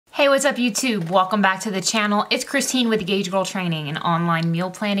Hey, what's up YouTube? Welcome back to the channel. It's Christine with Gauge Girl Training, an online meal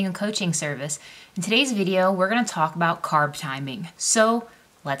planning and coaching service. In today's video, we're going to talk about carb timing. So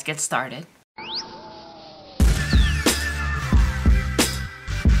let's get started.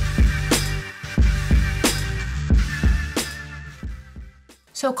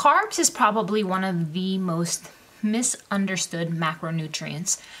 So carbs is probably one of the most misunderstood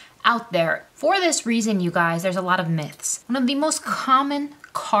macronutrients out there. For this reason, you guys, there's a lot of myths. One of the most common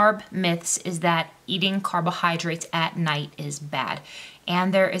carb myths is that eating carbohydrates at night is bad.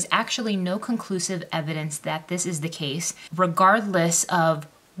 And there is actually no conclusive evidence that this is the case, regardless of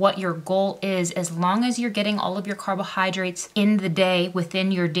what your goal is. As long as you're getting all of your carbohydrates in the day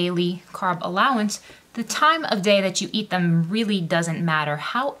within your daily carb allowance, the time of day that you eat them really doesn't matter.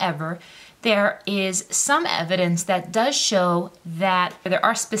 However, there is some evidence that does show that there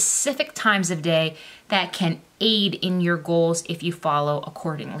are specific times of day that can aid in your goals if you follow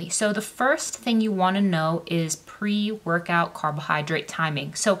accordingly. So the first thing you want to know is pre-workout carbohydrate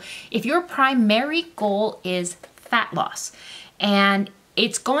timing. So if your primary goal is fat loss, and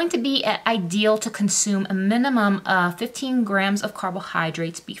it's going to be ideal to consume a minimum of 15 grams of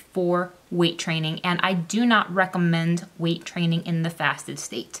carbohydrates before weight training, and I do not recommend weight training in the fasted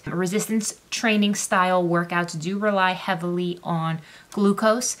state. Resistance training style workouts do rely heavily on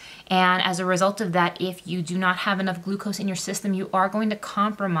glucose, and as a result of that, if you do not have enough glucose in your system, you are going to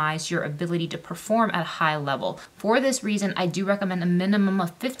compromise your ability to perform at a high level. For this reason, I do recommend a minimum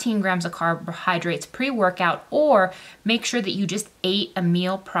of 15 grams of carbohydrates pre-workout, or make sure that you just ate a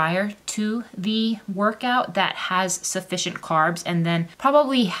meal prior to the workout that has sufficient carbs, and then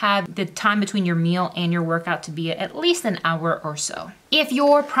probably have the time between your meal and your workout to be at least an hour or so. If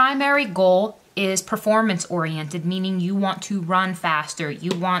your primary goal is performance oriented, meaning you want to run faster,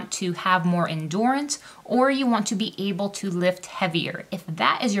 you want to have more endurance, or you want to be able to lift heavier, if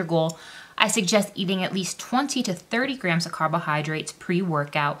that is your goal, I suggest eating at least 20 to 30 grams of carbohydrates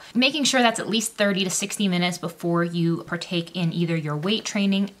pre-workout, making sure that's at least 30 to 60 minutes before you partake in either your weight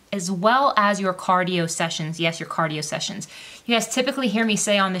training as well as your cardio sessions. Yes, your cardio sessions. You guys typically hear me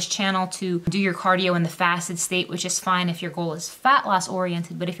say on this channel to do your cardio in the fasted state, which is fine if your goal is fat loss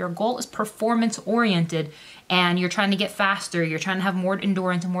oriented, but if your goal is performance oriented and you're trying to get faster, you're trying to have more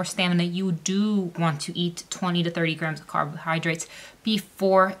endurance and more stamina, you do want to eat 20 to 30 grams of carbohydrates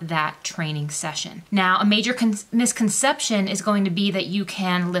before that training session. Now, a major misconception is going to be that you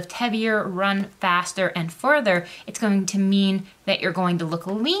can lift heavier, run faster, and further. It's going to mean that you're going to look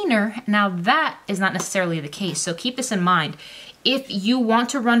leaner. Now, that is not necessarily the case, so keep this in mind. If you want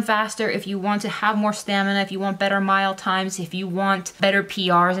to run faster, if you want to have more stamina, if you want better mile times, if you want better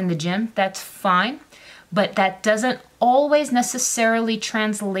PRs in the gym, that's fine. But that doesn't always necessarily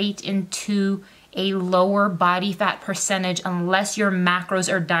translate into a lower body fat percentage unless your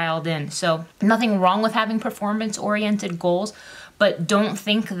macros are dialed in. So nothing wrong with having performance-oriented goals, but don't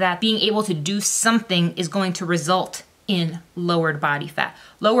think that being able to do something is going to result in lowered body fat.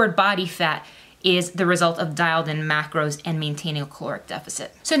 Lowered body fat is the result of dialed in macros and maintaining a caloric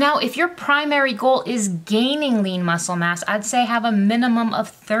deficit. So now if your primary goal is gaining lean muscle mass, I'd say have a minimum of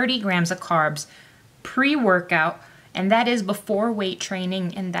 30 grams of carbs pre-workout, and that is before weight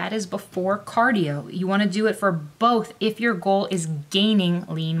training, and that is before cardio. You want to do it for both if your goal is gaining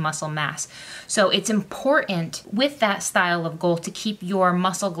lean muscle mass. So it's important with that style of goal to keep your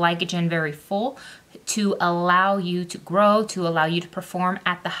muscle glycogen very full to allow you to grow, to allow you to perform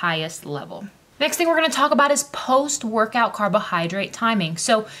at the highest level. Next thing we're going to talk about is post-workout carbohydrate timing.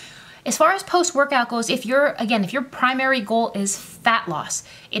 So as far as post-workout goes, if your primary goal is fat loss,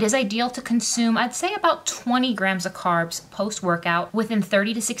 it is ideal to consume, I'd say, about 20 grams of carbs post-workout within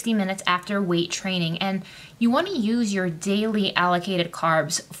 30 to 60 minutes after weight training. And you want to use your daily allocated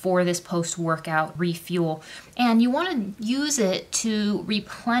carbs for this post-workout refuel. And you want to use it to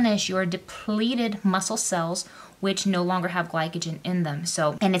replenish your depleted muscle cells, which no longer have glycogen in them.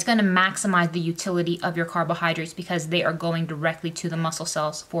 And it's going to maximize the utility of your carbohydrates because they are going directly to the muscle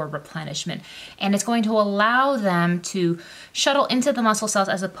cells for replenishment. And it's going to allow them to shuttle into the muscle cells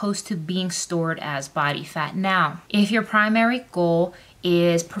as opposed to being stored as body fat. Now, if your primary goal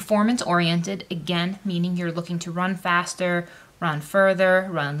is performance oriented, again, meaning you're looking to run faster, run further,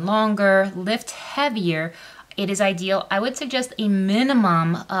 run longer, lift heavier, it is ideal. I would suggest a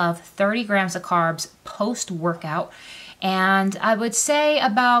minimum of 30 grams of carbs post-workout. And I would say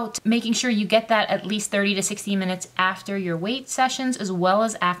about making sure you get that at least 30 to 60 minutes after your weight sessions as well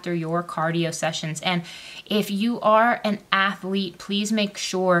as after your cardio sessions. And if you are an athlete, please make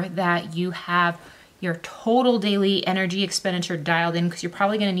sure that you have your total daily energy expenditure dialed in, because you're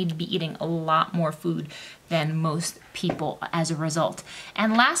probably going to need to be eating a lot more food than most people as a result.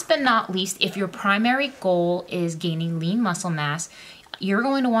 And last but not least, if your primary goal is gaining lean muscle mass, you're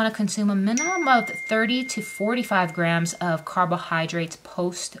going to want to consume a minimum of 30 to 45 grams of carbohydrates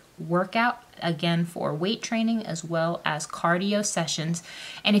post-workout, again for weight training as well as cardio sessions.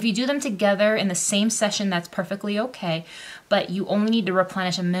 And if you do them together in the same session, that's perfectly okay, but you only need to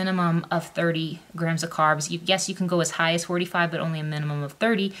replenish a minimum of 30 grams of carbs. Yes, you can go as high as 45, but only a minimum of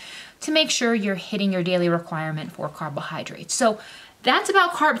 30 to make sure you're hitting your daily requirement for carbohydrates. So that's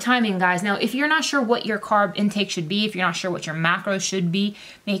about carb timing, guys. Now, if you're not sure what your carb intake should be, if you're not sure what your macros should be,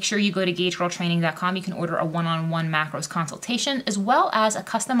 make sure you go to gagegirltraining.com. You can order a one-on-one macros consultation, as well as a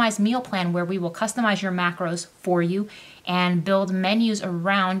customized meal plan where we will customize your macros for you and build menus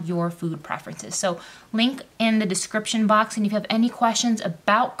around your food preferences. So link in the description box. And if you have any questions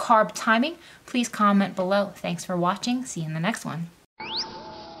about carb timing, please comment below. Thanks for watching. See you in the next one.